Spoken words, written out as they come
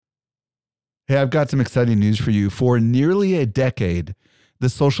Hey, I've got some exciting news for you. For nearly a decade, the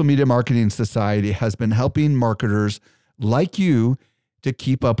Social Media Marketing Society has been helping marketers like you to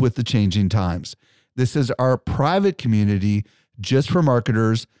keep up with the changing times. This is our private community just for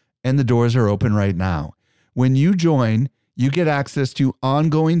marketers, and the doors are open right now. When you join, you get access to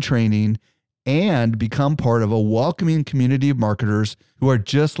ongoing training and become part of a welcoming community of marketers who are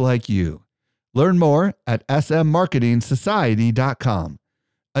just like you. Learn more at smmarketingsociety.com.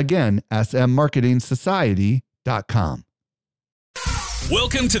 Again, smmarketingsociety.com.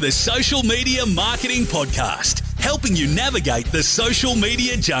 Welcome to the Social Media Marketing Podcast, helping you navigate the social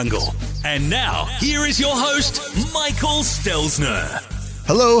media jungle. And now, here is your host, Michael Stelzner.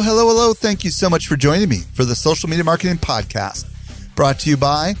 Hello. Thank you so much for joining me for the Social Media Marketing Podcast, brought to you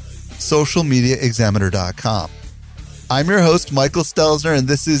by socialmediaexaminer.com. I'm your host, Michael Stelzner, and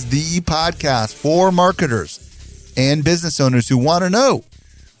this is the podcast for marketers and business owners who want to know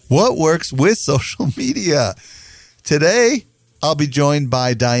what works with social media. Today, I'll be joined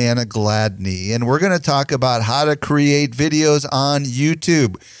by Diana Gladney, and we're going to talk about how to create videos on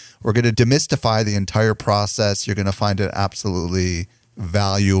YouTube. We're going to demystify the entire process. You're going to find it absolutely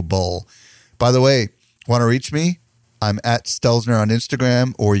valuable. By the way, want to reach me? I'm at Stelzner on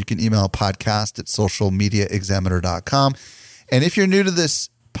Instagram, or you can email podcast at socialmediaexaminer.com. And if you're new to this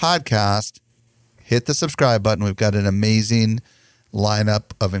podcast, hit the subscribe button. We've got an amazing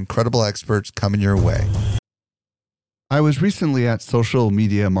lineup of incredible experts coming your way. I was recently at Social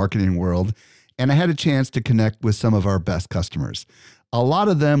Media Marketing World, and I had a chance to connect with some of our best customers. A lot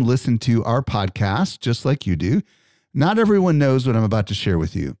of them listen to our podcast, just like you do. Not everyone knows what I'm about to share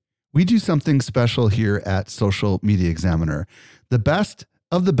with you. We do something special here at Social Media Examiner. The best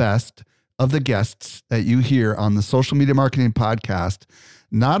of the guests that you hear on the Social Media Marketing Podcast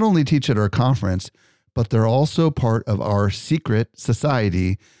not only teach at our conference, but they're also part of our secret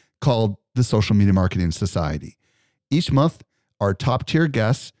society called the Social Media Marketing Society. Each month, our top tier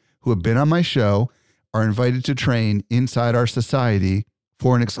guests who have been on my show are invited to train inside our society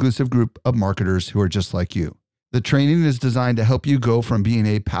for an exclusive group of marketers who are just like you. The training is designed to help you go from being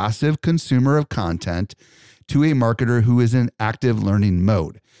a passive consumer of content to a marketer who is in active learning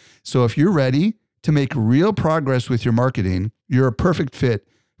mode. So if you're ready to make real progress with your marketing, you're a perfect fit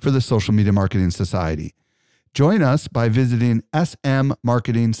for the Social Media Marketing Society. Join us by visiting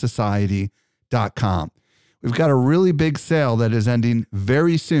smmarketingsociety.com. We've got a really big sale that is ending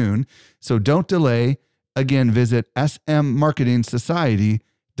very soon, so don't delay. Again, visit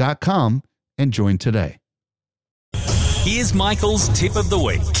smmarketingsociety.com and join today. Here's Michael's tip of the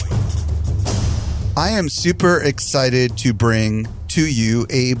week. I am super excited to bring to you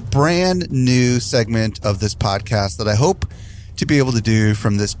a brand new segment of this podcast that I hope to be able to do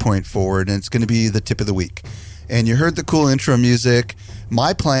from this point forward, and it's going to be the tip of the week. And you heard the cool intro music.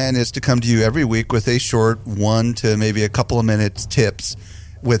 My plan is to come to you every week with a short 1 to maybe a couple of minutes tips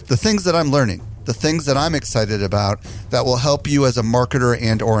with the things that I'm learning, the things that I'm excited about that will help you as a marketer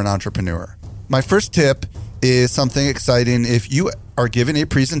and or an entrepreneur. My first tip is something exciting. If you are giving a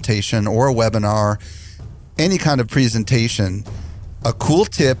presentation or a webinar, any kind of presentation, a cool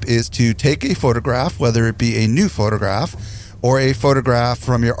tip is to take a photograph, whether it be a new photograph or a photograph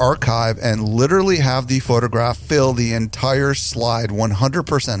from your archive, and literally have the photograph fill the entire slide,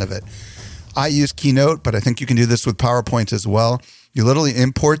 100% of it. I use Keynote, but I think you can do this with PowerPoint as well. You literally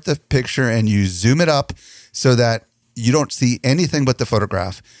import the picture and you zoom it up so that you don't see anything but the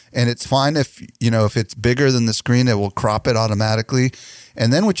photograph. And it's fine if it's bigger than the screen, it will crop it automatically.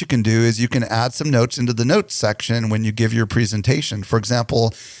 And then what you can do is you can add some notes into the notes section when you give your presentation. For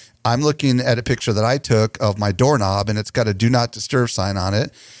example, I'm looking at a picture that I took of my doorknob, and it's got a do not disturb sign on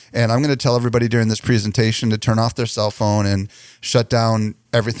it. And I'm going to tell everybody during this presentation to turn off their cell phone and shut down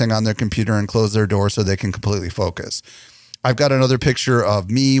everything on their computer and close their door so they can completely focus. I've got another picture of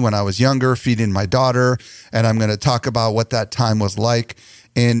me when I was younger feeding my daughter, and I'm going to talk about what that time was like.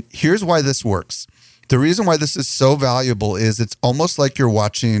 And here's why this works. The reason why this is so valuable is it's almost like you're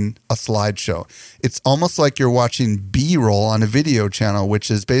watching a slideshow. It's almost like you're watching B-roll on a video channel,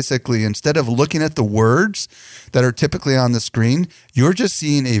 which is basically, instead of looking at the words that are typically on the screen, you're just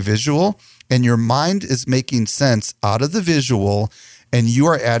seeing a visual, and your mind is making sense out of the visual, and you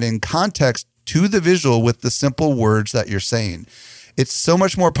are adding context to the visual with the simple words that you're saying. It's so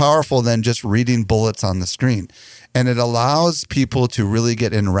much more powerful than just reading bullets on the screen. And it allows people to really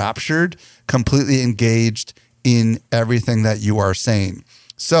get enraptured, completely engaged in everything that you are saying.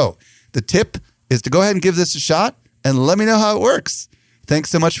 So the tip is to go ahead and give this a shot and let me know how it works. Thanks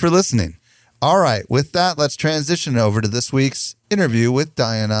so much for listening. All right, with that, let's transition over to this week's interview with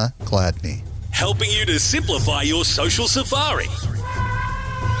Diana Gladney. Helping you to simplify your social safari.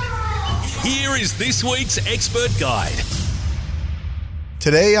 here is this week's expert guide.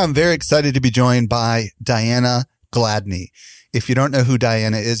 Today, I'm very excited to be joined by Diana Gladney. If you don't know who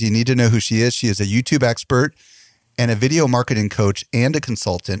Diana is, you need to know who she is. She is a YouTube expert and a video marketing coach and a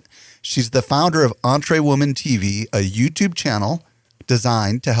consultant. She's the founder of EntreWoman TV, a YouTube channel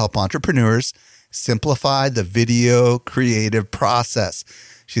designed to help entrepreneurs simplify the video creative process.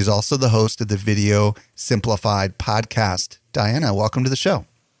 She's also the host of the Video Simplified podcast. Diana, welcome to the show.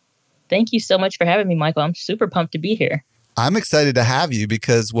 Thank you so much for having me, Michael. I'm super pumped to be here. I'm excited to have you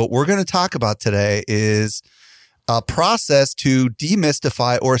because what we're going to talk about today is a process to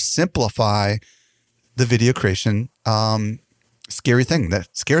demystify or simplify the video creation scary thing that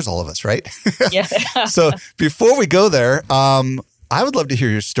scares all of us, right? Yeah. So before we go there, I would love to hear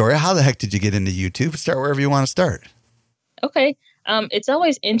your story. How the heck did you get into YouTube? Start wherever you want to start. Okay. It's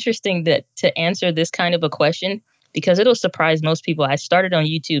always interesting to answer this kind of a question because it'll surprise most people. I started on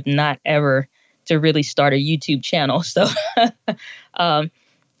YouTube not ever to really start a YouTube channel. So, I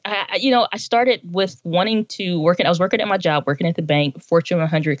started with wanting to work. I was working at my job, working at the bank, Fortune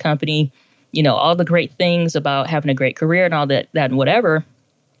 100 company, all the great things about having a great career and all that and whatever.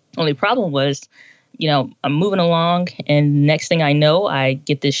 Only problem was, I'm moving along and next thing I know, I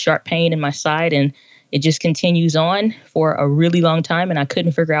get this sharp pain in my side and it just continues on for a really long time. And I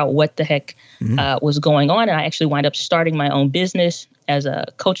couldn't figure out what the heck was going on. And I actually wind up starting my own business as a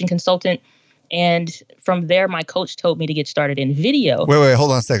coaching consultant. And from there, my coach told me to get started in video. Wait,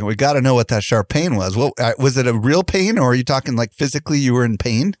 hold on a second. We got to know what that sharp pain was. Well, was it a real pain or are you talking like physically you were in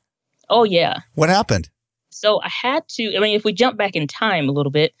pain? Oh, yeah. What happened? So I had to, if we jump back in time a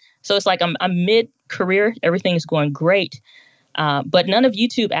little bit, so it's like I'm mid-career, everything's going great, but none of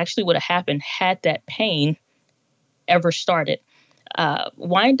YouTube actually would have happened had that pain ever started.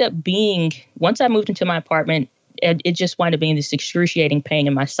 Wind up being, once I moved into my apartment, it just wound up being this excruciating pain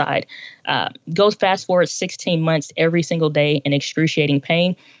in my side. Goes fast forward 16 months, every single day in excruciating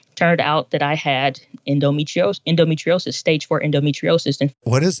pain. Turned out that I had endometriosis, stage 4 endometriosis. And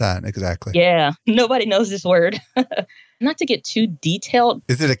what is that exactly? Yeah, nobody knows this word. Not to get too detailed.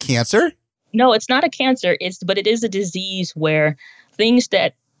 Is it a cancer? No, it's not a cancer. But it is a disease where things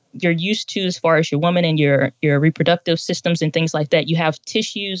that you're used to as far as your woman and your reproductive systems and things like that, you have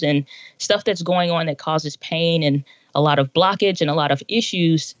tissues and stuff that's going on that causes pain and a lot of blockage and a lot of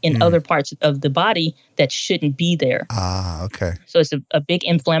issues in other parts of the body that shouldn't be there. Ah, okay. So it's a big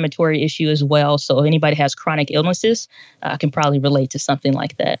inflammatory issue as well. So if anybody has chronic illnesses, can probably relate to something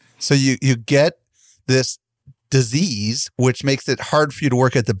like that. So you get this disease, which makes it hard for you to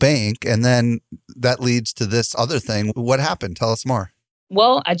work at the bank. And then that leads to this other thing. What happened? Tell us more.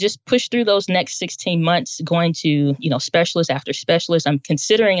 Well, I just pushed through those next 16 months going to, specialist after specialist. I'm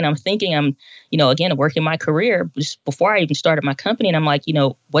considering and I'm thinking I'm, again, working my career just before I even started my company. And I'm like,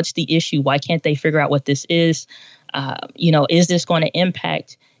 what's the issue? Why can't they figure out what this is? Is this going to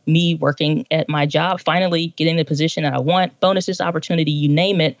impact me working at my job, finally getting the position that I want, bonuses, opportunity, you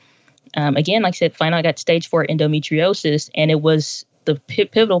name it. Again, like I said, finally I got stage 4 endometriosis. And it was the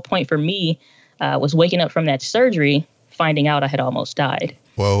pivotal point for me was waking up from that surgery, finding out I had almost died.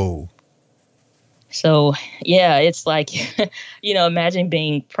 Whoa. So, yeah, it's like, imagine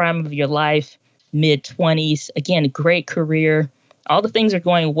being prime of your life, mid-20s, again, great career, all the things are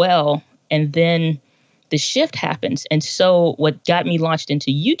going well, and then the shift happens. And so what got me launched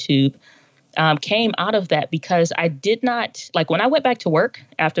into YouTube came out of that because I did not, when I went back to work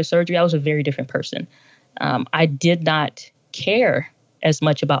after surgery, I was a very different person. I did not care as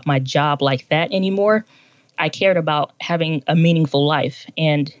much about my job like that anymore. I cared about having a meaningful life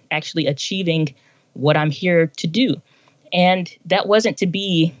and actually achieving what I'm here to do. And that wasn't to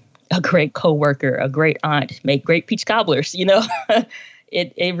be a great coworker, a great aunt, make great peach cobblers,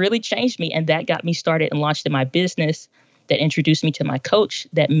 It really changed me. And that got me started and launched in my business that introduced me to my coach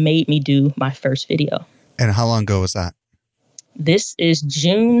that made me do my first video. And how long ago was that? This is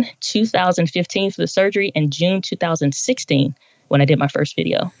June 2015 for the surgery and June 2016 when I did my first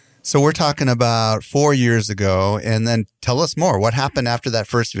video. So we're talking about 4 years ago, and then tell us more. What happened after that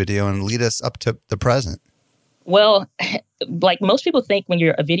first video and lead us up to the present? Well, like most people think when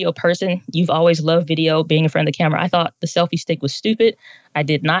you're a video person, you've always loved video, being in front of the camera. I thought the selfie stick was stupid. I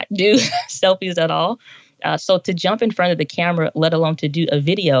did not do selfies at all. So to jump in front of the camera, let alone to do a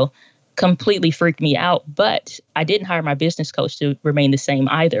video, completely freaked me out. But I didn't hire my business coach to remain the same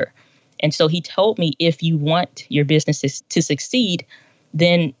either. And so he told me, if you want your business to succeed,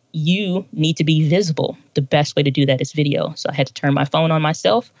 then you need to be visible. The best way to do that is video. So I had to turn my phone on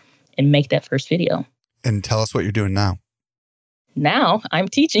myself and make that first video. And tell us what you're doing now. Now I'm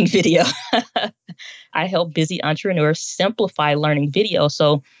teaching video. I help busy entrepreneurs simplify learning video.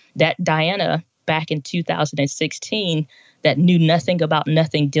 So that Diana back in 2016 that knew nothing about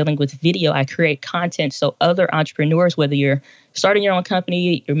nothing dealing with video, I create content so other entrepreneurs, whether you're starting your own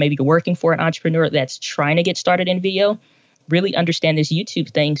company or maybe you're working for an entrepreneur that's trying to get started in video, really understand this YouTube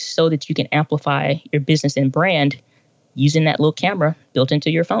thing so that you can amplify your business and brand using that little camera built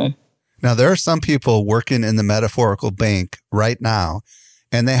into your phone. Now, there are some people working in the metaphorical bank right now,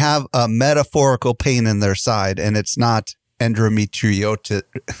 and they have a metaphorical pain in their side, and it's not endometriosis.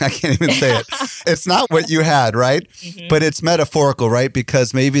 I can't even say it. It's not what you had, right? Mm-hmm. But it's metaphorical, right?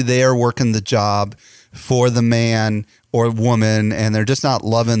 Because maybe they are working the job for the man or woman, and they're just not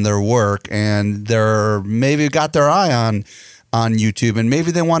loving their work, and they're maybe got their eye on YouTube, and maybe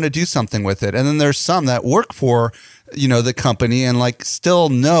they want to do something with it. And then there's some that work for, the company and like still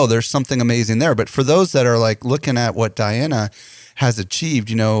know there's something amazing there. But for those that are like looking at what Diana has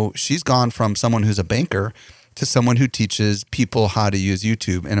achieved, she's gone from someone who's a banker to someone who teaches people how to use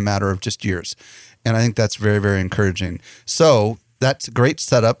YouTube in a matter of just years. And I think that's very, very encouraging. So that's a great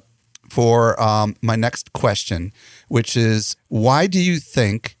setup for my next question, which is, why do you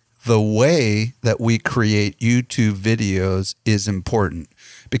think the way that we create YouTube videos is important?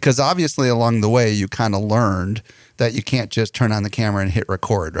 Because obviously along the way, you kind of learned that you can't just turn on the camera and hit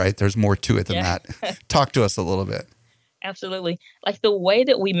record, right? There's more to it than that. Talk to us a little bit. Absolutely. Like the way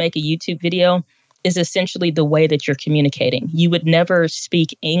that we make a YouTube video is essentially the way that you're communicating. You would never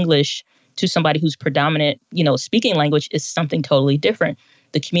speak English to somebody whose predominant, speaking language is something totally different.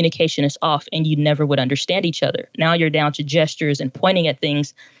 The communication is off and you never would understand each other. Now you're down to gestures and pointing at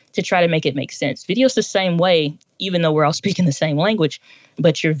things to try to make it make sense. Video's the same way, even though we're all speaking the same language,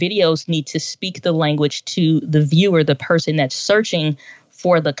 but your videos need to speak the language to the viewer, the person that's searching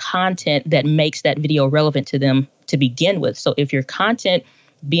for the content that makes that video relevant to them to begin with. So if your content,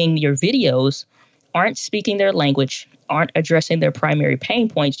 being your videos, aren't speaking their language, aren't addressing their primary pain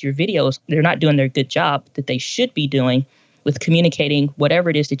points, your videos, they're not doing their good job that they should be doing with communicating whatever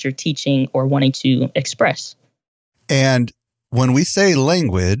it is that you're teaching or wanting to express. And when we say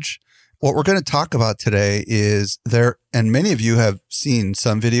language, what we're going to talk about today is and many of you have seen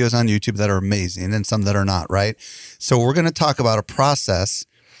some videos on YouTube that are amazing and some that are not, right? So we're going to talk about a process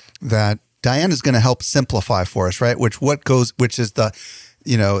that Diane is going to help simplify for us, right? Which is the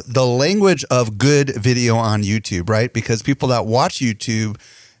language of good video on YouTube, right? Because people that watch YouTube,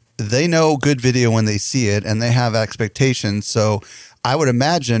 they know good video when they see it and they have expectations. So I would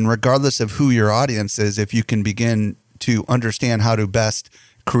imagine, regardless of who your audience is, if you can begin to understand how to best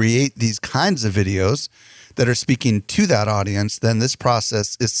create these kinds of videos that are speaking to that audience, then this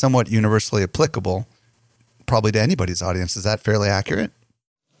process is somewhat universally applicable, probably to anybody's audience. Is that fairly accurate?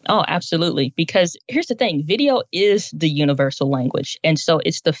 Oh, absolutely. Because here's the thing, video is the universal language. And so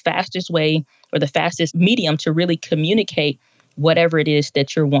it's the fastest way or the fastest medium to really communicate whatever it is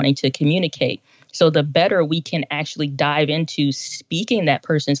that you're wanting to communicate. So the better we can actually dive into speaking that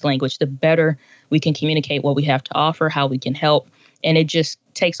person's language, the better we can communicate what we have to offer, how we can help. And it just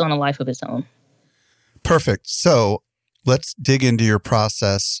takes on a life of its own. Perfect. So let's dig into your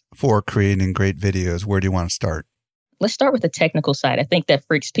process for creating great videos. Where do you want to start? Let's start with the technical side. I think that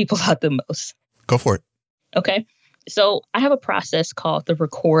freaks people out the most. Go for it. Okay. So I have a process called the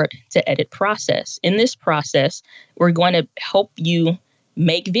record to edit process. In this process, we're going to help you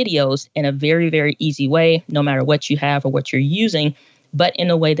make videos in a very, very easy way, no matter what you have or what you're using, but in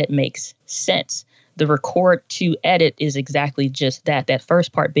a way that makes sense. The record to edit is exactly just that. That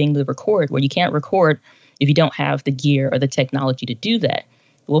first part being the record, where you can't record if you don't have the gear or the technology to do that.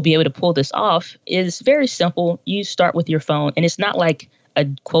 We'll be able to pull this off is very simple. You start with your phone, and it's not like a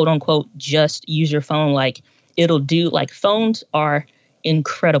quote unquote just use your phone like it'll do. Like phones are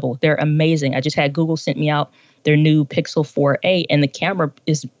incredible. They're amazing. I just had Google sent me out their new Pixel 4a, and the camera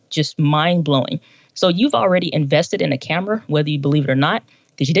is just mind blowing. So you've already invested in a camera, whether you believe it or not,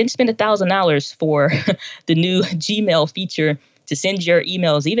 because you didn't spend $1,000 for the new Gmail feature to send your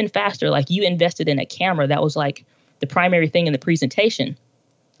emails even faster. Like you invested in a camera. That was like the primary thing in the presentation.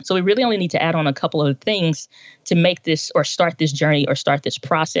 So we really only need to add on a couple of things to make this or start this journey or start this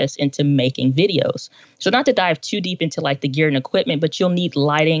process into making videos. So not to dive too deep into like the gear and equipment, but you'll need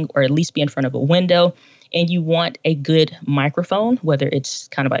lighting or at least be in front of a window. And you want a good microphone, whether it's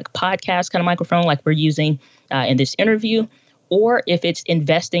kind of like a podcast kind of microphone like we're using in this interview, or if it's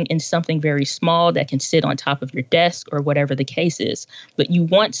investing in something very small that can sit on top of your desk or whatever the case is. But you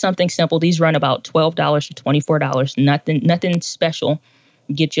want something simple. These run about $12 to $24, nothing special.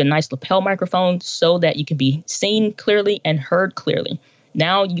 Get you a nice lapel microphone so that you can be seen clearly and heard clearly.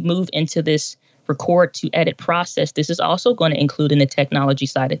 Now you move into this record to edit process, this is also going to include in the technology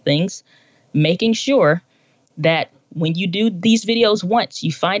side of things, making sure that when you do these videos once,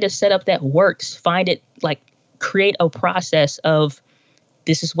 you find a setup that works, create a process of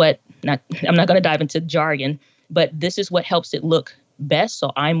this is what, I'm not going to dive into jargon, but this is what helps it look best.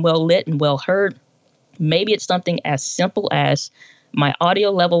 So I'm well lit and well heard. Maybe it's something as simple as my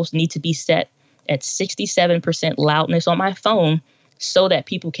audio levels need to be set at 67% loudness on my phone so that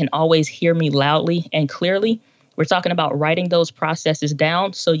people can always hear me loudly and clearly. We're talking about writing those processes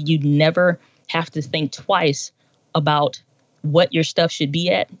down so you never have to think twice about what your stuff should be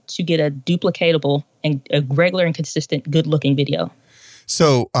at to get a duplicatable and a regular and consistent, good-looking video.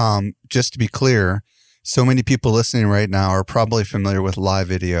 So just to be clear, so many people listening right now are probably familiar with live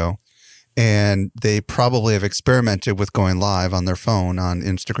video, and they probably have experimented with going live on their phone on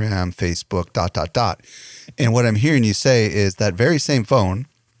Instagram, Facebook, ... And what I'm hearing you say is that very same phone,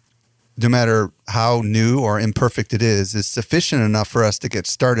 no matter how new or imperfect it is sufficient enough for us to get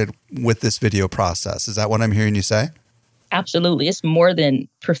started with this video process. Is that what I'm hearing you say? Absolutely. It's more than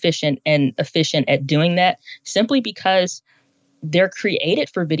proficient and efficient at doing that, simply because they're created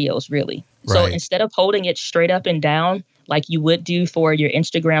for videos, really. Right. So instead of holding it straight up and down like you would do for your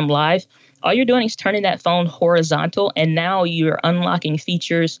Instagram Live, all you're doing is turning that phone horizontal, and now you're unlocking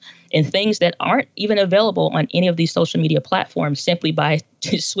features and things that aren't even available on any of these social media platforms simply by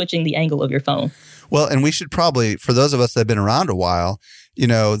switching the angle of your phone. Well, and we should probably, for those of us that have been around a while,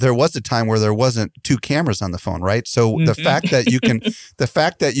 there was a time where there wasn't two cameras on the phone, right? So the fact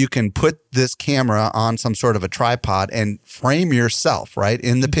that you can put this camera on some sort of a tripod and frame yourself, right,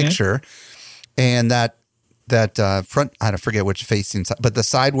 in the picture, and that front, I don't forget which facing side, but the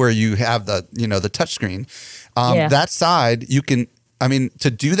side where you have the touch screen, that side you can, to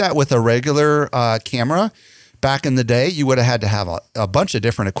do that with a regular camera. Back in the day, you would have had to have a bunch of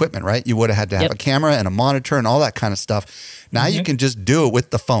different equipment, right? You would have had to have a camera and a monitor and all that kind of stuff. Now you can just do it with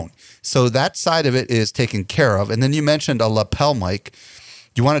the phone. So that side of it is taken care of. And then you mentioned a lapel mic.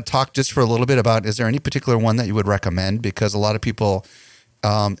 You want to talk just for a little bit about, is there any particular one that you would recommend? Because a lot of people,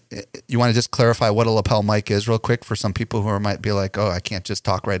 you want to just clarify what a lapel mic is real quick for some people who might be like, oh, I can't just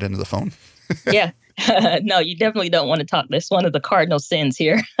talk right into the phone. Yeah. No, you definitely don't want to talk. That's one of the cardinal sins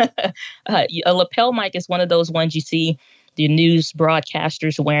here. A lapel mic is one of those ones you see the news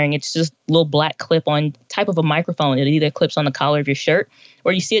broadcasters wearing. It's just a little black clip-on type of a microphone. It either clips on the collar of your shirt,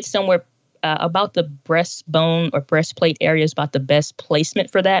 or you see it somewhere about the breastbone or breastplate area is about the best placement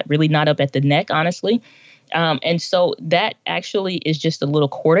for that, really not up at the neck, honestly. And so that actually is just a little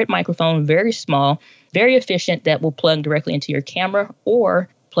corded microphone, very small, very efficient, that will plug directly into your camera or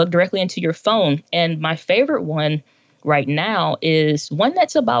plug directly into your phone. And my favorite one right now is one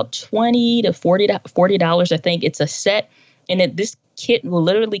that's about $20 to $40. I think it's a set. And this kit will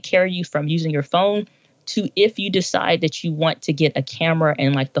literally carry you from using your phone to, if you decide that you want to get a camera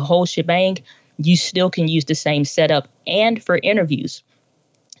and like the whole shebang, you still can use the same setup. And for interviews,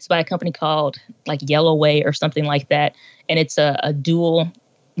 it's by a company called like Yellowway or something like that. And it's a dual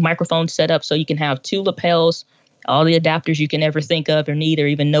microphone setup. So you can have two lapels, all the adapters you can ever think of or need or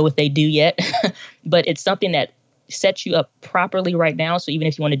even know what they do yet. But it's something that sets you up properly right now. So even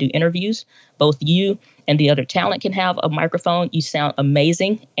if you want to do interviews, both you and the other talent can have a microphone. You sound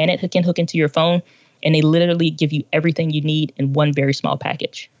amazing, and it can hook into your phone. And they literally give you everything you need in one very small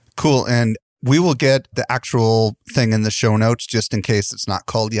package. Cool. And we will get the actual thing in the show notes just in case it's not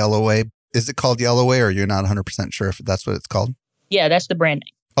called Yellowway. Is it called Yellowway, or you're not 100% sure if that's what it's called? Yeah, that's the brand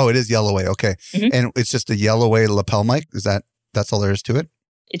name. Oh, it is Yellowway. Okay. And it's just a Yellowway lapel mic? That's all there is to it?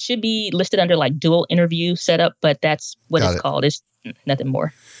 It should be listed under like dual interview setup, but that's what it's called. It's nothing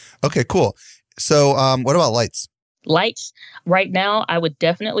more. Okay, cool. So what about lights? Lights, right now, I would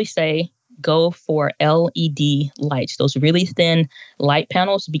definitely say go for LED lights, those really thin light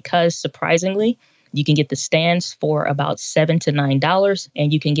panels, because surprisingly, you can get the stands for about $7 to $9,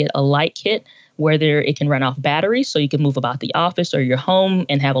 and you can get a light kit where it can run off batteries, so you can move about the office or your home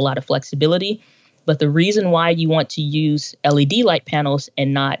and have a lot of flexibility. But the reason why you want to use LED light panels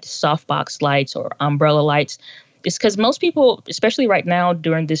and not softbox lights or umbrella lights is because most people, especially right now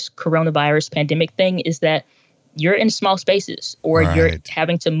during this coronavirus pandemic thing, is that you're in small spaces or you're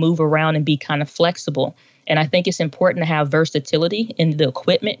having to move around and be kind of flexible. And I think it's important to have versatility in the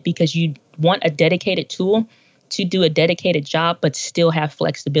equipment because you want a dedicated tool to do a dedicated job, but still have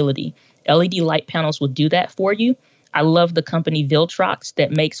flexibility. LED light panels will do that for you. I love the company Viltrox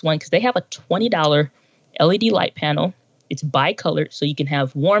that makes one because they have a $20 LED light panel. It's bicolored, so you can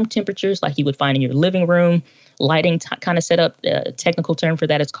have warm temperatures like you would find in your living room, lighting kind of setup. The technical term for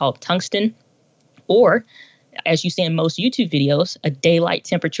that is called tungsten. Or as you see in most YouTube videos, a daylight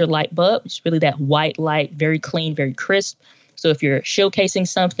temperature light bulb. It's really that white light, very clean, very crisp. So if you're showcasing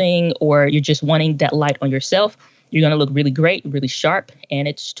something or you're just wanting that light on yourself, you're going to look really great, really sharp, and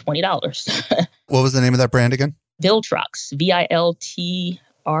it's $20. What was the name of that brand again? Viltrox,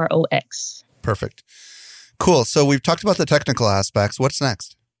 Viltrox. Perfect. Cool. So we've talked about the technical aspects. What's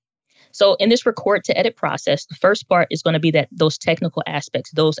next? So in this record to edit process, the first part is going to be those technical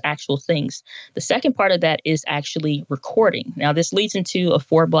aspects, those actual things. The second part of that is actually recording. Now, this leads into a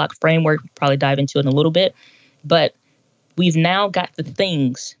 4-block framework. We'll probably dive into it in a little bit, but we've now got the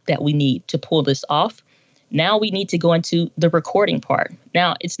things that we need to pull this off. Now we need to go into the recording part.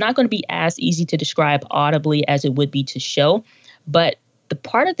 Now, it's not going to be as easy to describe audibly as it would be to show, but the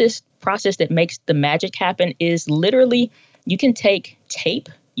part of this process that makes the magic happen is literally you can take tape,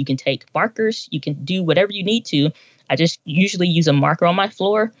 you can take markers, you can do whatever you need to. I just usually use a marker on my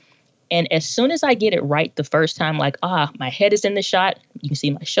floor. And as soon as I get it right the first time, like, my head is in the shot, you can see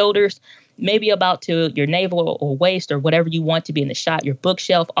my shoulders, maybe about to your navel or waist or whatever you want to be in the shot, your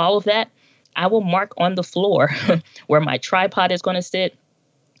bookshelf, all of that, I will mark on the floor where my tripod is going to sit.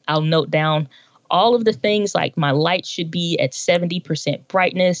 I'll note down all of the things, like my light should be at 70%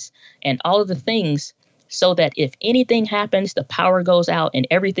 brightness and all of the things, so that if anything happens, the power goes out and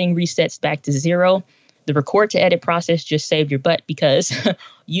everything resets back to zero. The record to edit process just saved your butt because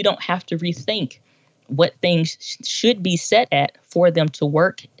you don't have to rethink what things should be set at for them to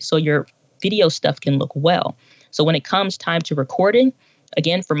work so your video stuff can look well. So when it comes time to recording,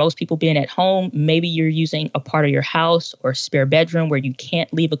 again, for most people being at home, maybe you're using a part of your house or spare bedroom where you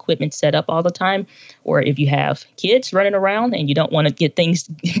can't leave equipment set up all the time. Or if you have kids running around and you don't want to get things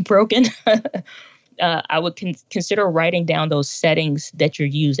broken, I would consider writing down those settings that you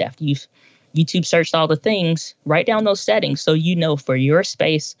use after you've YouTube searched all the things. Write down those settings so you know for your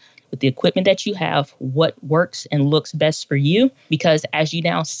space with the equipment that you have what works and looks best for you. Because as you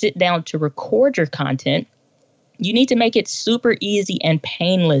now sit down to record your content, you need to make it super easy and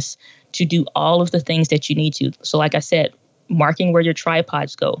painless to do all of the things that you need to. So like I said, marking where your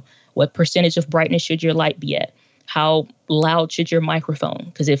tripods go, what percentage of brightness should your light be at? How loud should your microphone?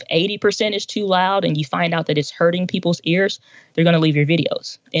 Because if 80% is too loud and you find out that it's hurting people's ears, they're going to leave your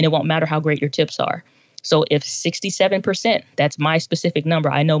videos and it won't matter how great your tips are. So if 67%, that's my specific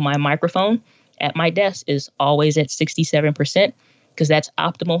number. I know my microphone at my desk is always at 67% because that's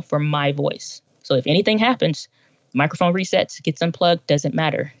optimal for my voice. So if anything happens, microphone resets, gets unplugged, doesn't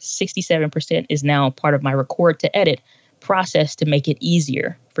matter. 67% is now part of my record to edit process to make it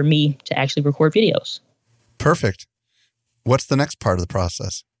easier for me to actually record videos. Perfect. What's the next part of the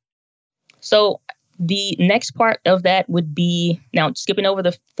process? So the next part of that would be, now skipping over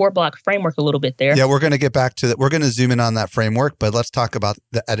the 4-block framework a little bit there. Yeah, we're going to get back to that. We're going to zoom in on that framework, but let's talk about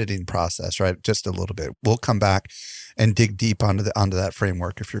the editing process, right? Just a little bit. We'll come back and dig deep onto that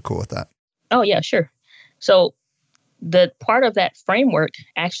framework if you're cool with that. Oh, yeah, sure. So the part of that framework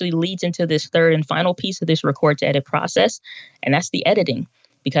actually leads into this third and final piece of this record to edit process, and that's the editing.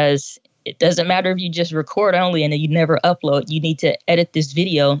 Because it doesn't matter if you just record only and then you never upload. You need to edit this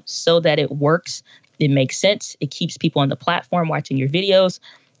video so that it works, it makes sense, it keeps people on the platform watching your videos,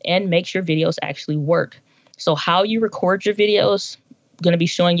 and makes your videos actually work. So how you record your videos, I'm going to be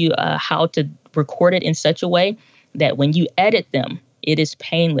showing you how to record it in such a way that when you edit them, it is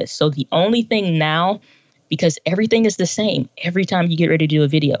painless. So the only thing now, because everything is the same every time you get ready to do a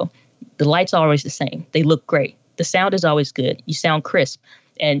video, the light's always the same. They look great. The sound is always good. You sound crisp.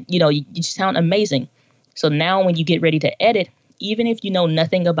 And, you sound amazing. So now when you get ready to edit, even if you know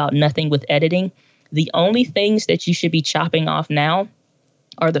nothing about nothing with editing, the only things that you should be chopping off now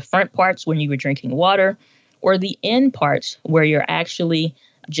are the front parts when you were drinking water, or the end parts where you're actually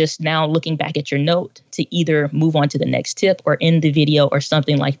just now looking back at your note to either move on to the next tip or end the video or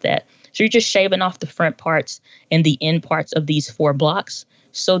something like that. So you're just shaving off the front parts and the end parts of these 4 blocks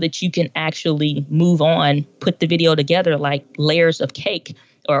so that you can actually move on, put the video together like layers of cake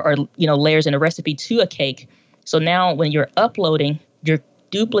or layers in a recipe to a cake. So now when you're uploading, you're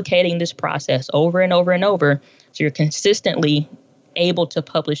duplicating this process over and over and over. So you're consistently able to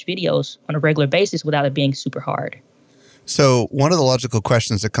publish videos on a regular basis without it being super hard. So one of the logical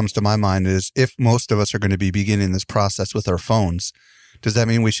questions that comes to my mind is, if most of us are going to be beginning this process with our phones, does that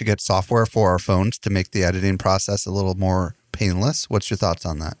mean we should get software for our phones to make the editing process a little more painless? What's your thoughts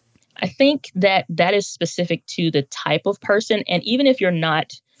on that? I think that is specific to the type of person. And even if you're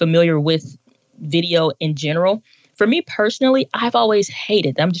not familiar with video in general, for me personally, I've always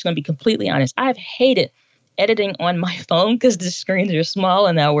hated, I'm just going to be completely honest, I've hated editing on my phone because the screens are small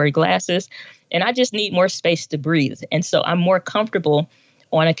and I wear glasses and I just need more space to breathe. And so I'm more comfortable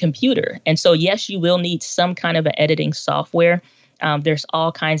on a computer. And so, yes, you will need some kind of an editing software. There's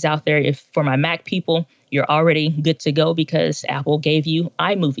all kinds out there. If for my Mac people, you're already good to go because Apple gave you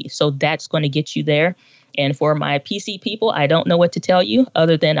iMovie. So that's going to get you there. And for my PC people, I don't know what to tell you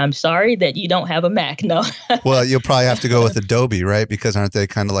other than I'm sorry that you don't have a Mac. No. Well, you'll probably have to go with Adobe, right? Because aren't they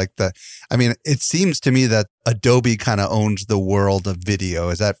kind of like it seems to me that Adobe kind of owns the world of video.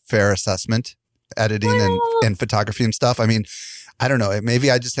 Is that fair assessment? Editing and photography and stuff? I mean, I don't know. Maybe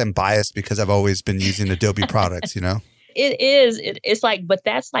I just am biased because I've always been using Adobe products, you know? It is. It's like, but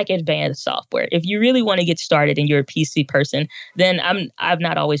that's like advanced software. If you really want to get started and you're a PC person, then I've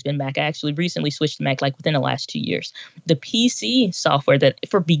not always been Mac. I actually recently switched to Mac like within the last 2 years. The PC software that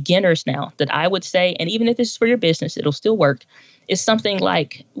for beginners now that I would say, and even if this is for your business, it'll still work, is something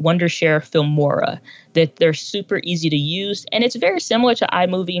like Wondershare Filmora, that they're super easy to use. And it's very similar to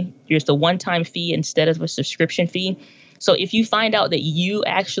iMovie. There's the one-time fee instead of a subscription fee. So if you find out that you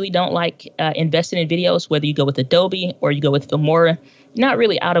actually don't like investing in videos, whether you go with Adobe or you go with Filmora, you're not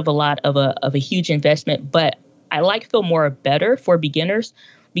really out of a lot of a huge investment. But I like Filmora better for beginners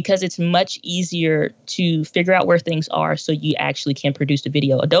because it's much easier to figure out where things are so you actually can produce the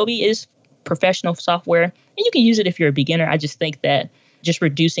video. Adobe is professional software, and you can use it if you're a beginner. I just think that just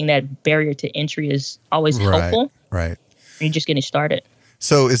reducing that barrier to entry is always helpful. Right. You're just getting started.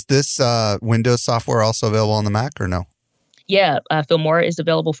 So is this Windows software also available on the Mac or no? Yeah, Filmora is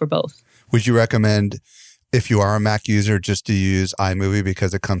available for both. Would you recommend, if you are a Mac user, just to use iMovie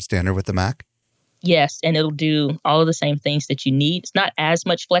because it comes standard with the Mac? Yes, and it'll do all of the same things that you need. It's not as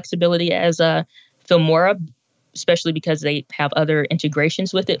much flexibility as Filmora, especially because they have other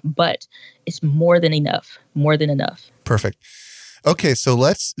integrations with it, but it's more than enough. Perfect. Okay, so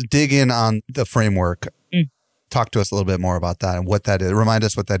let's dig in on the framework. Talk to us a little bit more about that and what that is. Remind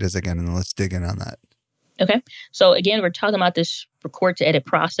us what that is again, and then let's dig in on that. Okay. So again, we're talking about this record to edit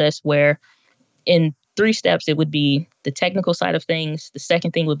process where in 3 steps, it would be the technical side of things. The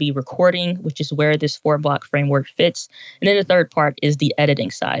second thing would be recording, which is where this 4-block framework fits. And then the third part is the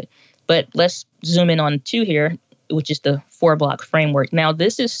editing side. But let's zoom in on 2 here, which is the 4-block framework. Now,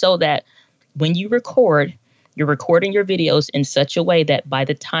 this is so that when you record, you're recording your videos in such a way that by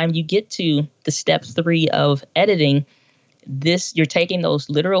the time you get to the step 3 of editing, you're taking those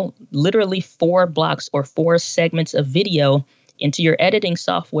literally 4 blocks or 4 segments of video into your editing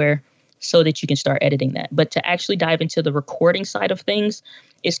software so that you can start editing that. But to actually dive into the recording side of things,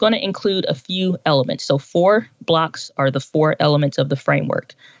 it's going to include a few elements. So 4 blocks are the 4 elements of the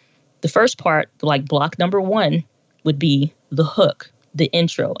framework. The first part, like block number 1, would be the hook, the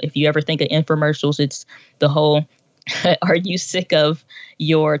intro. If you ever think of infomercials, it's the whole are you sick of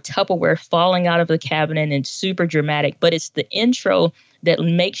your Tupperware falling out of the cabinet and super dramatic? But it's the intro that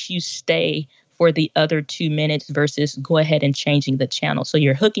makes you stay for the other 2 minutes versus go ahead and changing the channel. So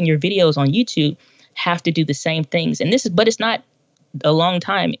you're hooking your videos on YouTube have to do the same things. And but it's not a long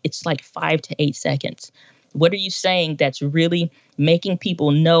time. It's like 5 to 8 seconds. What are you saying that's really making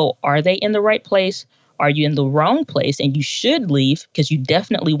people know, are they in the right place? Are you in the wrong place? And you should leave because you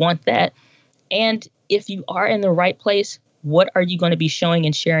definitely want that. And if you are in the right place, what are you going to be showing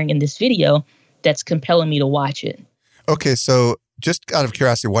and sharing in this video that's compelling me to watch it? Okay, so just out of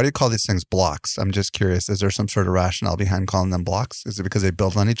curiosity, why do you call these things blocks? I'm just curious. Is there some sort of rationale behind calling them blocks? Is it because they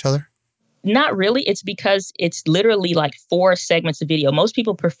build on each other? Not really. It's because it's literally like 4 segments of video. Most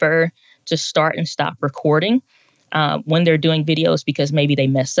people prefer to start and stop recording when they're doing videos because maybe they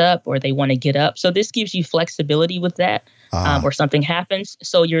mess up or they want to get up. So this gives you flexibility with that or something happens.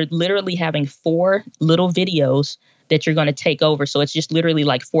 So you're literally having 4 little videos that you're going to take over. So it's just literally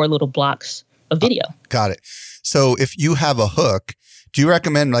like 4 little blocks of video. Got it. So if you have a hook, do you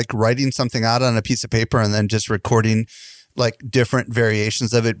recommend like writing something out on a piece of paper and then just recording like different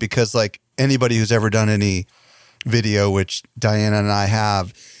variations of it? Because like anybody who's ever done any video, which Diana and I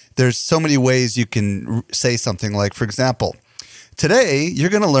have, there's so many ways you can say something like, for example, today you're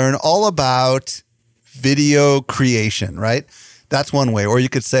going to learn all about video creation, right? That's one way. Or you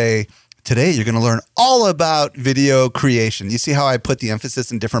could say, today you're going to learn all about video creation. You see how I put the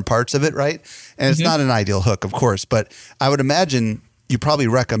emphasis in different parts of it, right? And it's not an ideal hook, of course, but I would imagine you probably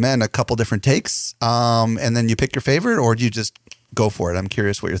recommend a couple different takes and then you pick your favorite, or do you just go for it? I'm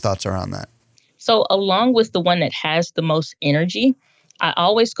curious what your thoughts are on that. So along with the one that has the most energy, I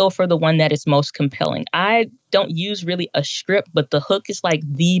always go for the one that is most compelling. I don't use really a script, but the hook is like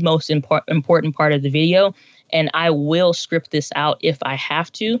the most important part of the video. And I will script this out if I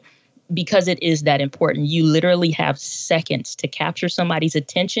have to, because it is that important. You literally have seconds to capture somebody's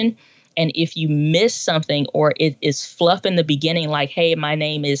attention. And if you miss something or it is fluff in the beginning, like, hey, my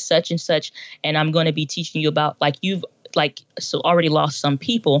name is such and such, and I'm going to be teaching you about, like, you've already lost some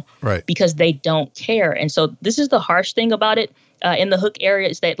people Right. because they don't care. And so this is the harsh thing about it in the hook area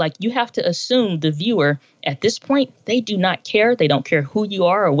is that like you have to assume the viewer at this point, they do not care. They don't care who you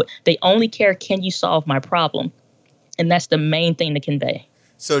are or what. They only care, can you solve my problem? And that's the main thing to convey.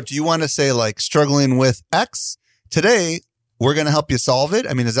 So do you want to say like struggling with X today, we're going to help you solve it?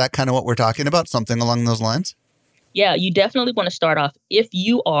 I mean, is that kind of what we're talking about? Something along those lines? Yeah, you definitely want to start off if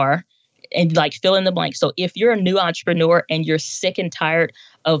you are and like fill in the blank. So if you're a new entrepreneur and you're sick and tired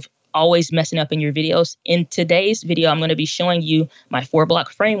of always messing up in your videos, in today's video, I'm going to be showing you my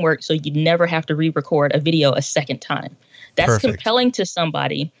 4-block framework so you never have to re-record a video a second time. That's Perfect. compelling to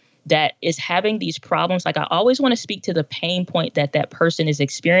somebody that is having these problems. Like I always want to speak to the pain point that that person is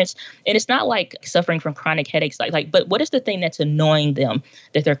experiencing. And it's not like suffering from chronic headaches, but what is the thing that's annoying them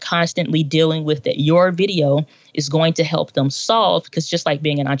that they're constantly dealing with that your video is going to help them solve? Because just like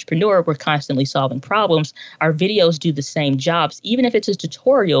being an entrepreneur, we're constantly solving problems. Our videos do the same jobs, even if it's a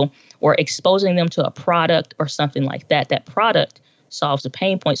tutorial or exposing them to a product or something like that. That product solves a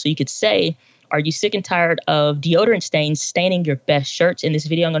pain point. So you could say, are you sick and tired of deodorant stains staining your best shirts? In this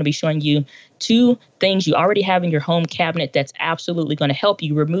video, I'm going to be showing you 2 things you already have in your home cabinet that's absolutely going to help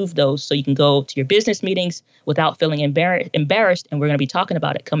you remove those so you can go to your business meetings without feeling embarrassed. And we're going to be talking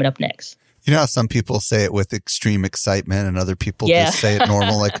about it coming up next. You know how some people say it with extreme excitement and other people just say it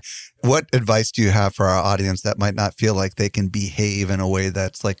normal? Like, what advice do you have for our audience that might not feel like they can behave in a way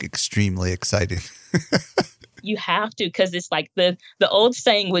that's like extremely exciting? You have to, because it's like the old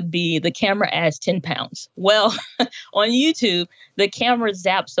saying would be the camera adds 10 pounds. Well, on YouTube, the camera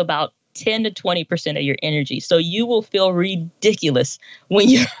zaps about 10 to 20% of your energy. So you will feel ridiculous when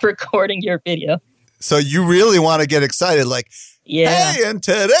you're recording your video. So you really want to get excited, like, yeah. hey, in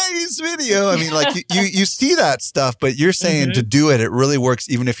today's video, I mean, like you see that stuff, but you're saying to do it, it really works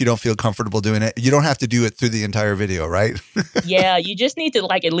even if you don't feel comfortable doing it. You don't have to do it through the entire video, right? Yeah, you just need to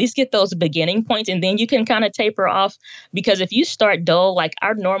like at least get those beginning points and then you can kind of taper off, because if you start dull, like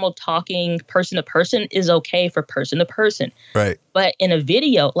our normal talking person to person is okay for person to person. Right. But in a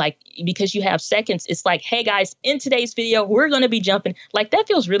video, like because you have seconds, it's like, hey guys, in today's video, we're going to be jumping. Like that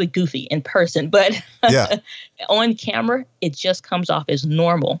feels really goofy in person, but Yeah. on camera, it just comes off as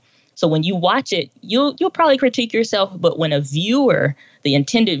normal. So when you watch it, you'll probably critique yourself. But when a viewer, the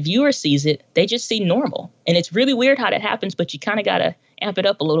intended viewer sees it, they just see normal. And it's really weird how that happens, but you kind of got to amp it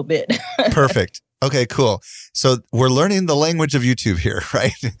up a little bit. Perfect. Okay, cool. So we're learning the language of YouTube here,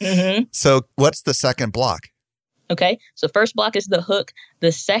 right? Mm-hmm. So what's the second block? Okay. So first block is the hook.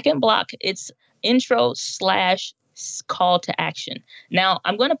 The second block, it's intro / call to action. Now,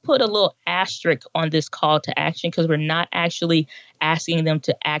 I'm going to put a little asterisk on this call to action because we're not actually asking them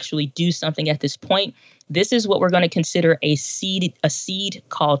to actually do something at this point. This is what we're going to consider a seed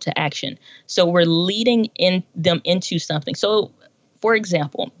call to action. So we're leading them into something. So for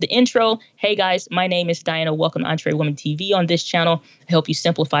example, the intro, hey guys, my name is Diana. Welcome to Entree Woman TV. On this channel, I help you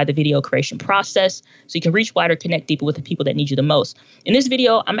simplify the video creation process so you can reach wider, connect deeper with the people that need you the most. In this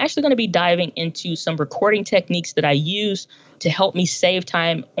video, I'm actually going to be diving into some recording techniques that I use to help me save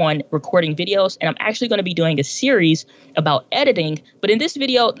time on recording videos. And I'm actually going to be doing a series about editing. But in this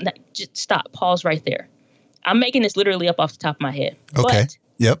video, just stop, pause right there. I'm making this literally up off the top of my head. Okay. But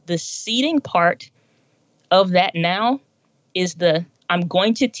Yep. the seeding part of that now is I'm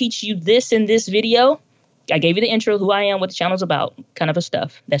going to teach you this in this video. I gave you the intro, who I am, what the channel's about, kind of a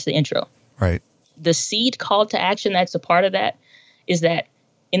stuff. That's the intro. Right. The seed call to action that's a part of that is that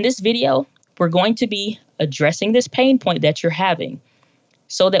in this video, we're going to be addressing this pain point that you're having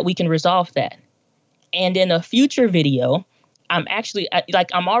so that we can resolve that. And in a future video, I'm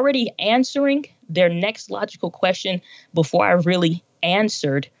already answering their next logical question before I really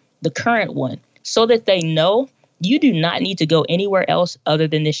answered the current one so that they know you do not need to go anywhere else other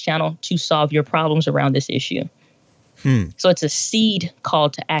than this channel to solve your problems around this issue. So it's a seed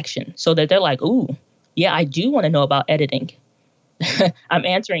call to action so that they're like, ooh, yeah, I do want to know about editing. I'm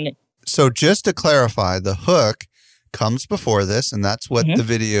answering it. So just to clarify, the hook comes before this, and that's what the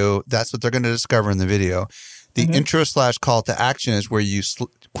video, that's what they're going to discover in the video. The intro / call to action is where you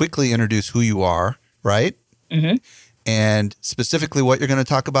quickly introduce who you are, right? And specifically what you're going to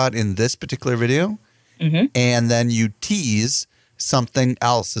talk about in this particular video. And then you tease something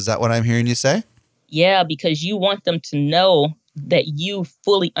else. Is that what I'm hearing you say? Yeah, because you want them to know that you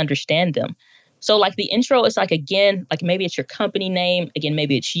fully understand them. So like the intro is like, again, like maybe it's your company name. Again,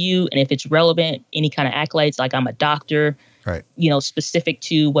 maybe it's you. And if it's relevant, any kind of accolades, like I'm a doctor, right? Specific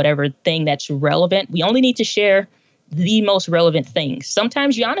to whatever thing that's relevant. We only need to share the most relevant things.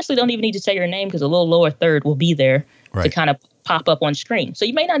 Sometimes you honestly don't even need to say your name because a little lower third will be there to kind of pop up on screen. So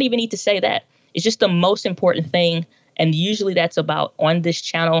you may not even need to say that. It's just the most important thing And usually that's about, on this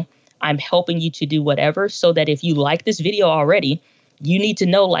channel, I'm helping you to do whatever, so that if you like this video already, you need to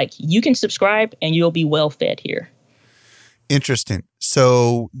know, like, you can subscribe and you'll be well fed here. Interesting.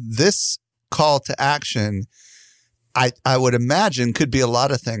 So this call to action, I would imagine, could be a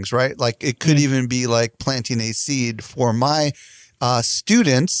lot of things, right? Like it could even be like planting a seed for my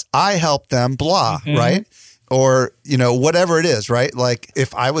students. I help them, blah, right? Or, whatever it is, right? Like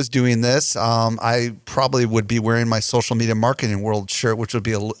if I was doing this, I probably would be wearing my social media marketing world shirt, which would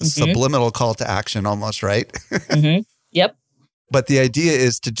be a subliminal call to action almost, right? Yep. But the idea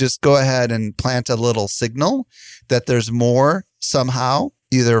is to just go ahead and plant a little signal that there's more somehow,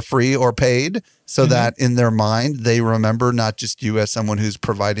 either free or paid, so that in their mind, they remember not just you as someone who's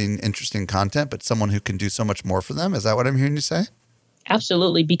providing interesting content, but someone who can do so much more for them. Is that what I'm hearing you say?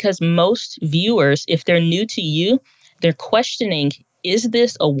 Absolutely. Because most viewers, if they're new to you, they're questioning, is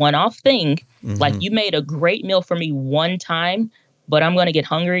this a one-off thing? Like, you made a great meal for me one time, but I'm going to get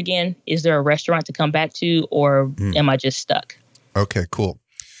hungry again. Is there a restaurant to come back to, or am I just stuck? Okay, cool.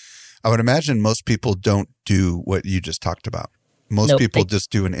 I would imagine most people don't do what you just talked about. Most people just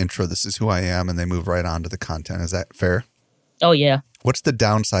do an intro. This is who I am, and they move right on to the content. Is that fair? Oh, yeah. What's the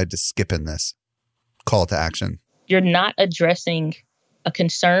downside to skipping this call to action? You're not addressing a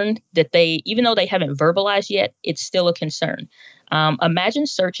concern that they, even though they haven't verbalized yet, it's still a concern. Imagine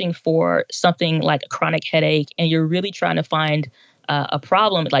searching for something like a chronic headache, and you're really trying to find a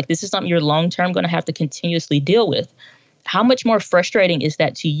problem. Like, this is something you're long-term going to have to continuously deal with. How much more frustrating is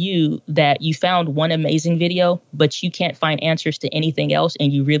that to you, that you found one amazing video, but you can't find answers to anything else,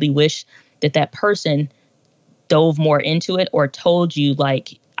 and you really wish that that person dove more into it or told you,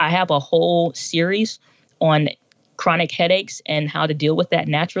 like, I have a whole series on chronic headaches and how to deal with that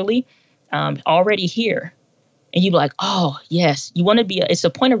naturally already here. And you'd be like, oh, yes, you want to be, it's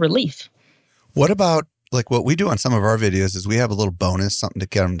a point of relief. What about, like, what we do on some of our videos is we have a little bonus, something to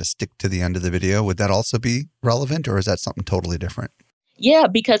get them to stick to the end of the video. Would that also be relevant, or is that something totally different? Yeah,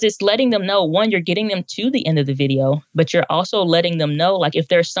 because it's letting them know, one, you're getting them to the end of the video, but you're also letting them know, like, if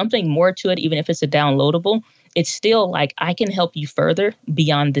there's something more to it, even if it's a downloadable, it's still like, I can help you further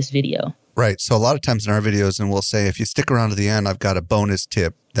beyond this video. Right. So a lot of times in our videos, and we'll say, if you stick around to the end, I've got a bonus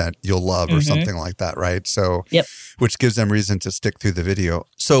tip that you'll love or something like that, right? So, which gives them reason to stick through the video.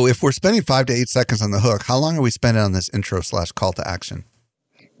 So if we're spending 5 to 8 seconds on the hook, how long are we spending on this intro/call to action?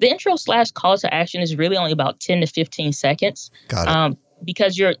 The intro/call to action is really only about 10 to 15 seconds. Got it.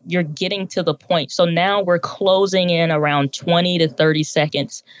 Because you're getting to the point. So now we're closing in around 20 to 30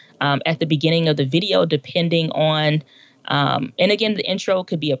 seconds at the beginning of the video, depending on, and again, the intro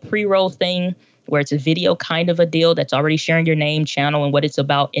could be a pre-roll thing where it's a video kind of a deal that's already sharing your name, channel, and what it's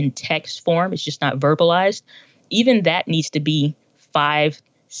about in text form. It's just not verbalized. Even that needs to be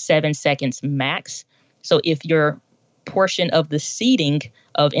 5-7 seconds max. So if your portion of the seeding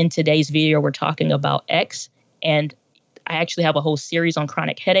of, in today's video, we're talking about X, and I actually have a whole series on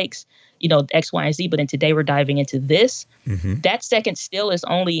chronic headaches, X, Y, and Z, but then today we're diving into this. That second still is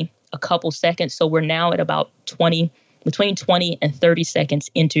only a couple seconds. So we're now at about between 20 and 30 seconds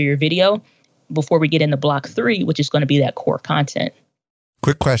into your video before we get into block 3, which is going to be that core content.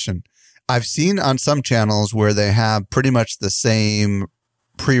 Quick question. I've seen on some channels where they have pretty much the same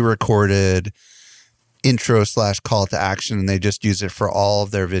pre-recorded intro/call to action, and they just use it for all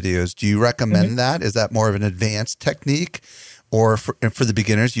of their videos. Do you recommend that? Is that more of an advanced technique? Or for the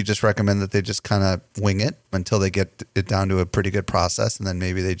beginners, you just recommend that they just kind of wing it until they get it down to a pretty good process, and then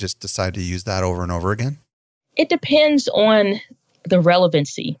maybe they just decide to use that over and over again? It depends on the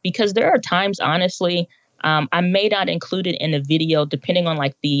relevancy, because there are times, honestly, I may not include it in the video depending on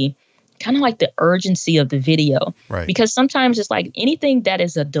the urgency of the video. Right. Because sometimes it's like anything that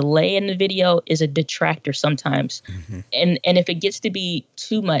is a delay in the video is a detractor sometimes. And if it gets to be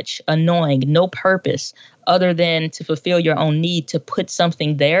too much, annoying, no purpose other than to fulfill your own need to put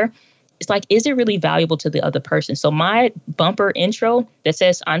something there, it's like, is it really valuable to the other person? So my bumper intro that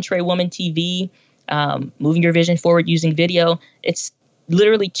says Entree Woman TV, moving your vision forward using video, it's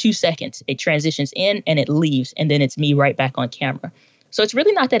literally 2 seconds. It transitions in and it leaves, and then it's me right back on camera. So it's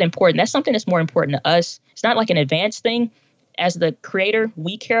really not that important. That's something that's more important to us. It's not like an advanced thing. As the creator,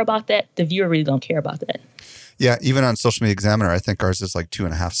 we care about that. The viewer really don't care about that. Yeah, even on Social Media Examiner, I think ours is like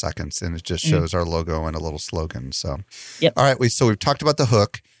 2.5 seconds, and it just shows our logo and a little slogan. So, all right. So we've talked about the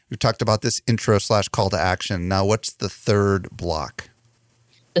hook. We've talked about this intro/call to action. Now, what's the third block?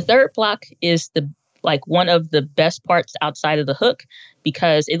 The third block is one of the best parts outside of the hook,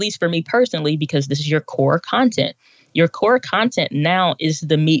 because, at least for me personally, because this is your core content. Your core content now is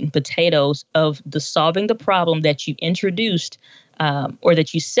the meat and potatoes of the solving the problem that you introduced or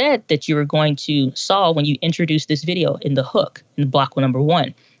that you said that you were going to solve when you introduced this video in the hook in block number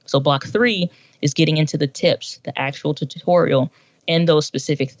 1. So block 3 is getting into the tips, the actual tutorial, and those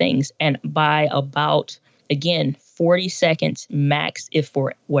specific things. And by about, again, 40 seconds max, if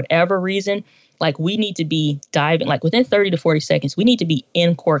for whatever reason, like we need to be diving, like within 30 to 40 seconds, we need to be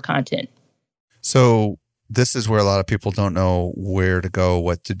in core content. So this is where a lot of people don't know where to go,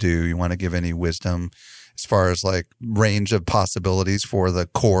 what to do. You want to give any wisdom as far as like range of possibilities for the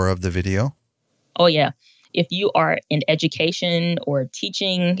core of the video? Oh, yeah. If you are in education or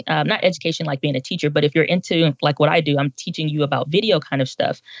teaching, not education like being a teacher, but if you're into like what I do, I'm teaching you about video kind of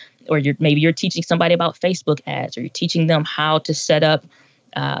stuff, or maybe you're teaching somebody about Facebook ads, or you're teaching them how to set up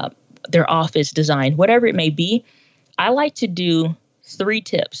their office design, whatever it may be. I like to do 3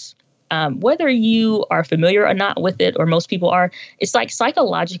 tips. Whether you are familiar or not with it, or most people are, it's like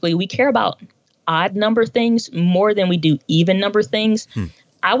psychologically, we care about odd number things more than we do even number things.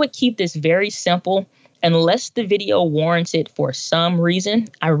 I would keep this very simple. Unless the video warrants it for some reason,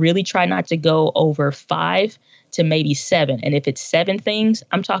 I really try not to go over 5 to maybe 7. And if it's 7 things,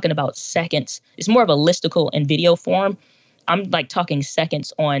 I'm talking about seconds. It's more of a listicle in video form. I'm like talking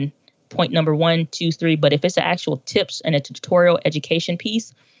seconds on point number 1, 2, 3. But if it's the actual tips and a tutorial education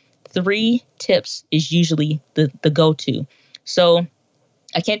piece, 3 tips is usually the go-to. So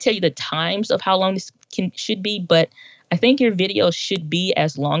I can't tell you the times of how long this should be, but I think your video should be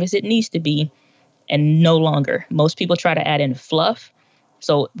as long as it needs to be and no longer. Most people try to add in fluff.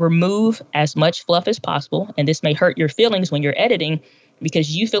 So remove as much fluff as possible. And this may hurt your feelings when you're editing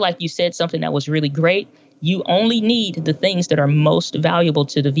because you feel like you said something that was really great. You only need the things that are most valuable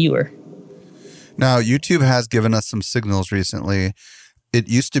to the viewer. Now, YouTube has given us some signals recently. It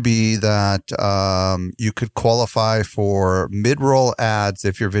used to be that you could qualify for mid-roll ads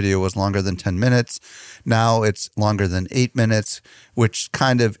if your video was longer than 10 minutes. Now it's longer than 8 minutes, which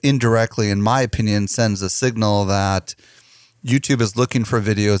kind of indirectly, in my opinion, sends a signal that YouTube is looking for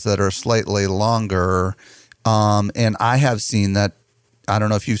videos that are slightly longer. And I have seen that, I don't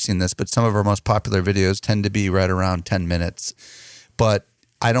know if you've seen this, but some of our most popular videos tend to be right around 10 minutes. But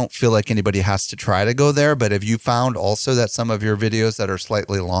I don't feel like anybody has to try to go there, but have you found also that some of your videos that are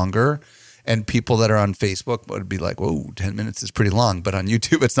slightly longer and people that are on Facebook would be like, whoa, 10 minutes is pretty long, but on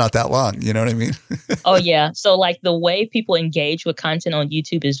YouTube, it's not that long. You know what I mean? Oh, yeah. So like the way people engage with content on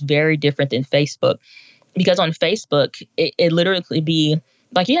YouTube is very different than Facebook, because on Facebook, it literally be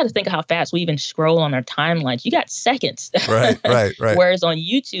like, you have to think of how fast we even scroll on our timelines. You got seconds. Right. Whereas on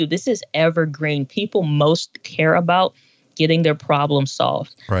YouTube, this is evergreen. People most care about getting their problem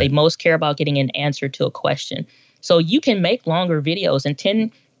solved. Right. They most care about getting an answer to a question. So you can make longer videos, and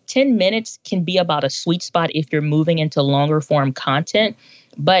 10 minutes can be about a sweet spot if you're moving into longer form content.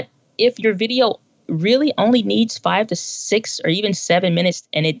 But if your video really only needs 5 to 6 or even 7 minutes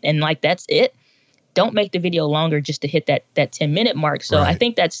and like that's it, don't make the video longer just to hit that 10-minute mark. So Right. I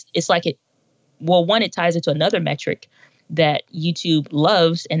think one, it ties into another metric that YouTube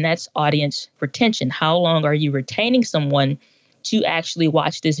loves, and that's audience retention. How long are you retaining someone to actually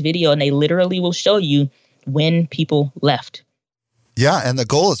watch this video? And they literally will show you when people left. Yeah. And the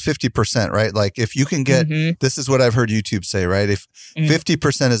goal is 50%, right? Like if you can get, this is what I've heard YouTube say, right? If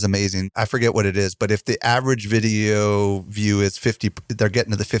 50% is amazing, I forget what it is, but if the average video view is 50, they're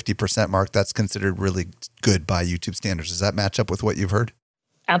getting to the 50% mark, that's considered really good by YouTube standards. Does that match up with what you've heard?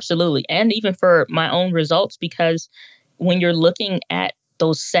 Absolutely. And even for my own results, because when you're looking at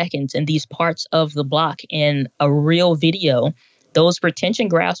those seconds and these parts of the block in a real video, those retention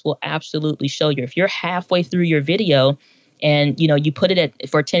graphs will absolutely show you. If you're halfway through your video and you put it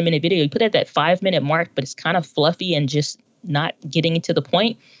for a 10-minute video, you put it at that 5-minute mark, but it's kind of fluffy and just not getting to the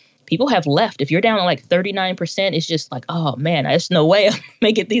point, people have left. If you're down to like 39%, it's just like, oh man, there's no way I'm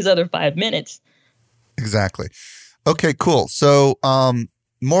making these other 5 minutes. Exactly. Okay, cool. So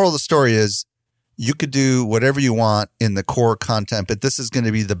moral of the story is, you could do whatever you want in the core content, but this is going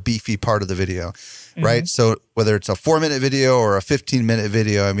to be the beefy part of the video, right? So whether it's a 4-minute video or a 15-minute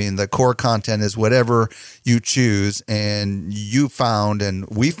video, I mean, the core content is whatever you choose. And you found, and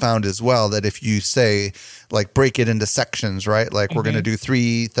we found as well, that if you say, like, break it into sections, right? Like we're going to do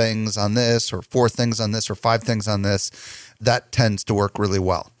 3 things on this or 4 things on this or 5 things on this, that tends to work really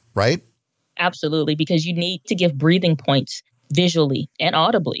well, right? Absolutely, because you need to give breathing points visually and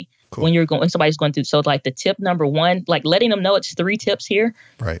audibly. Cool. When somebody's going through. So like the tip number 1, like letting them know it's 3 tips here.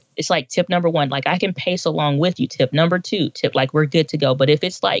 Right. It's like tip number 1, like I can pace along with you. Tip number 2, tip like we're good to go. But if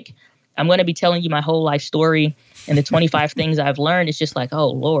it's like I'm going to be telling you my whole life story and the 25 things I've learned. It's just like, oh,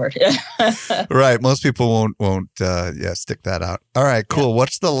 Lord. Right. Most people won't stick that out. All right, cool. Yeah.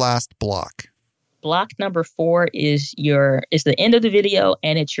 What's the last block? Block number 4 is the end of the video,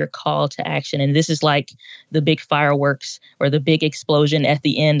 and it's your call to action. And this is like the big fireworks or the big explosion at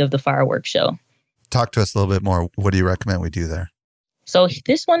the end of the fireworks show. Talk to us a little bit more. What do you recommend we do there? So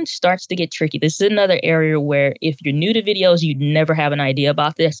this one starts to get tricky. This is another area where if you're new to videos, you'd never have an idea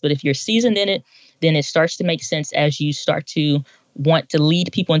about this. But if you're seasoned in it, then it starts to make sense as you start to want to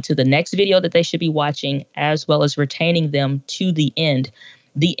lead people into the next video that they should be watching, as well as retaining them to the end.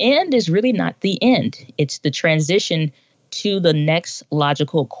 The end is really not the end. It's the transition to the next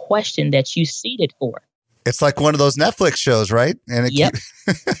logical question that you seeded for. It's like one of those Netflix shows, right? And Yep.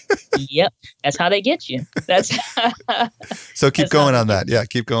 Yep. That's how they get you. That's So keep going on that. Yeah,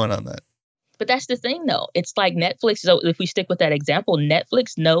 keep going on that. But that's the thing, though. It's like Netflix. So if we stick with that example,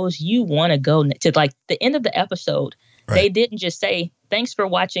 Netflix knows you want to go to like the end of the episode. Right. They didn't just say, thanks for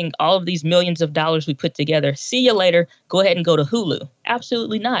watching all of these millions of dollars we put together. See you later. Go ahead and go to Hulu.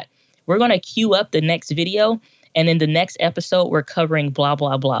 Absolutely not. We're going to queue up the next video. And in the next episode, we're covering blah,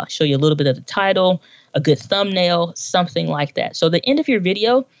 blah, blah. Show you a little bit of the title, a good thumbnail, something like that. So the end of your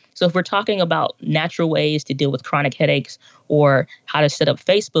video. So if we're talking about natural ways to deal with chronic headaches or how to set up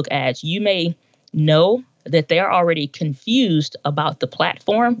Facebook ads, you may know that they're already confused about the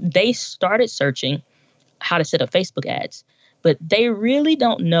platform. They started searching how to set up Facebook ads, but they really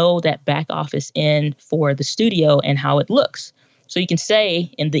don't know that back office end for the studio and how it looks. So you can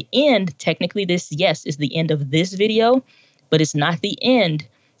say in the end, technically this, yes, is the end of this video, but it's not the end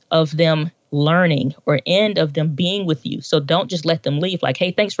of them learning or end of them being with you. So don't just let them leave like,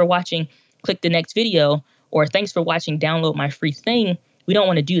 hey, thanks for watching, click the next video, or thanks for watching, download my free thing. We don't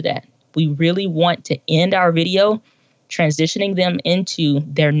want to do that. We really want to end our video transitioning them into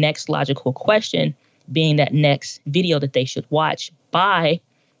their next logical question, being that next video that they should watch by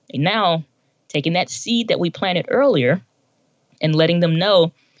now taking that seed that we planted earlier and letting them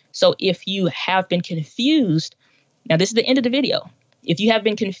know. So if you have been confused, now this is the end of the video. If you have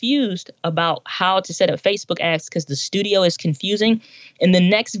been confused about how to set up Facebook ads because the studio is confusing, in the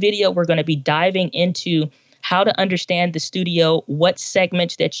next video, we're going to be diving into how to understand the studio, what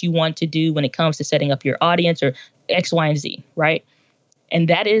segments that you want to do when it comes to setting up your audience or X, Y, and Z, right? And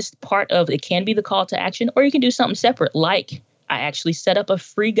that is part of, it can be the call to action, or you can do something separate. Like I actually set up a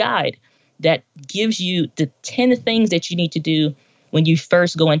free guide that gives you the 10 things that you need to do when you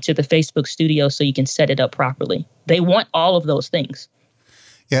first go into the Facebook studio so you can set it up properly. They want all of those things.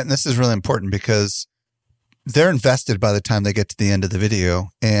 Yeah, and this is really important because they're invested by the time they get to the end of the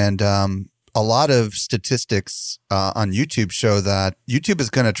video. And a lot of statistics on YouTube show that YouTube is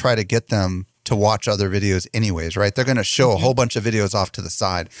going to try to get them to watch other videos anyways, right? They're going to show a whole bunch of videos off to the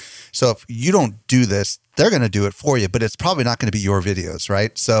side. So if you don't do this, they're going to do it for you, but it's probably not going to be your videos,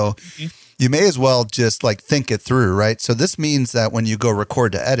 right? So you may as well just like think it through, right? So this means that when you go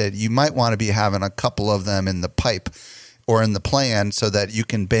record to edit, you might want to be having a couple of them in the pipe or in the plan so that you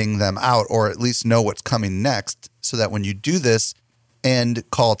can bang them out or at least know what's coming next so that when you do this end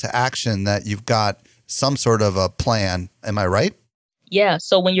call to action that you've got some sort of a plan. Am I right? Yeah.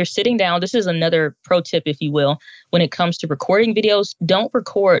 So when you're sitting down, this is another pro tip, if you will, when it comes to recording videos, don't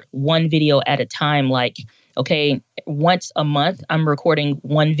record one video at a time. Like, okay, once a month, I'm recording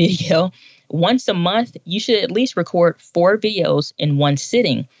one video. Once a month, you should at least record 4 videos in one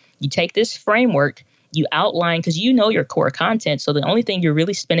sitting. You take this framework, you outline, because you know your core content. So the only thing you're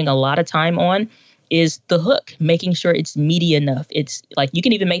really spending a lot of time on is the hook, making sure it's meaty enough. It's like you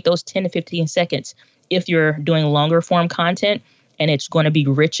can even make those 10 to 15 seconds if you're doing longer form content. And it's going to be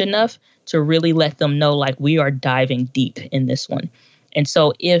rich enough to really let them know, like, we are diving deep in this one. And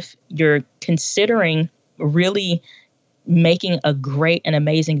so if you're considering really making a great and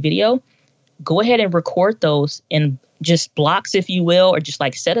amazing video, go ahead and record those in just blocks, if you will, or just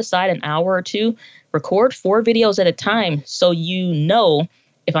like set aside an hour or two, record 4 videos at a time. So, you know,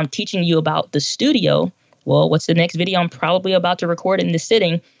 if I'm teaching you about the studio, well, what's the next video I'm probably about to record in this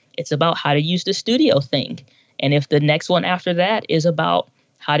sitting? It's about how to use the studio thing. And if the next one after that is about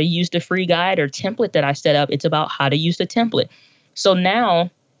how to use the free guide or template that I set up, it's about how to use the template. So now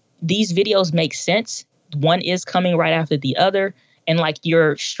these videos make sense. One is coming right after the other. And like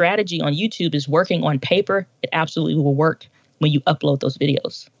your strategy on YouTube is working on paper, it absolutely will work when you upload those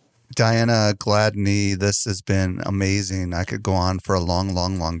videos. Diana Gladney, this has been amazing. I could go on for a long,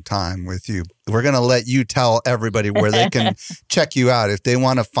 long, long time with you. We're going to let you tell everybody where they can check you out. If they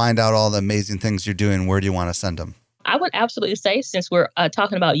want to find out all the amazing things you're doing, where do you want to send them? I would absolutely say, since we're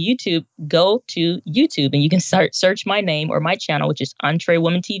talking about YouTube, go to YouTube and you can search my name or my channel, which is Entree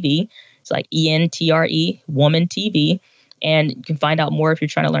Woman TV. It's like ENTRE Woman TV. And you can find out more if you're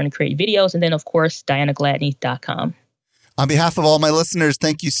trying to learn to create videos. And then, of course, DianaGladney.com. On behalf of all my listeners,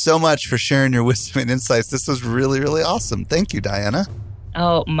 thank you so much for sharing your wisdom and insights. This was really, really awesome. Thank you, Diana.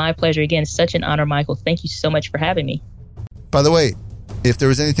 Oh, my pleasure. Again, such an honor, Michael. Thank you so much for having me. By the way, if there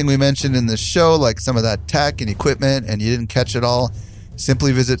was anything we mentioned in this show, like some of that tech and equipment, and you didn't catch it all,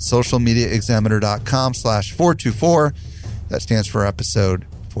 simply visit socialmediaexaminer.com/424. That stands for episode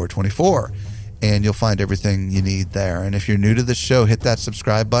 424. And you'll find everything you need there. And if you're new to the show, hit that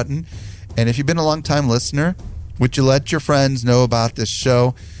subscribe button. And if you've been a long-time listener, would you let your friends know about this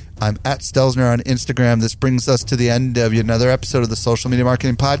show? I'm at Stelzner on Instagram. This brings us to the end of yet another episode of the Social Media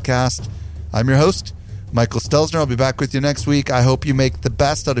Marketing Podcast. I'm your host, Michael Stelzner. I'll be back with you next week. I hope you make the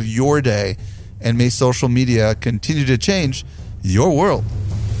best out of your day, and may social media continue to change your world.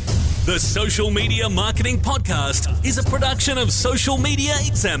 The Social Media Marketing Podcast is a production of Social Media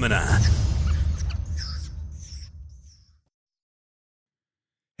Examiner.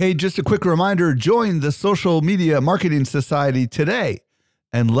 Hey, just a quick reminder, join the Social Media Marketing Society today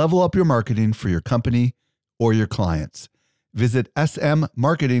and level up your marketing for your company or your clients. Visit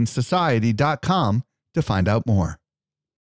smmarketingsociety.com to find out more.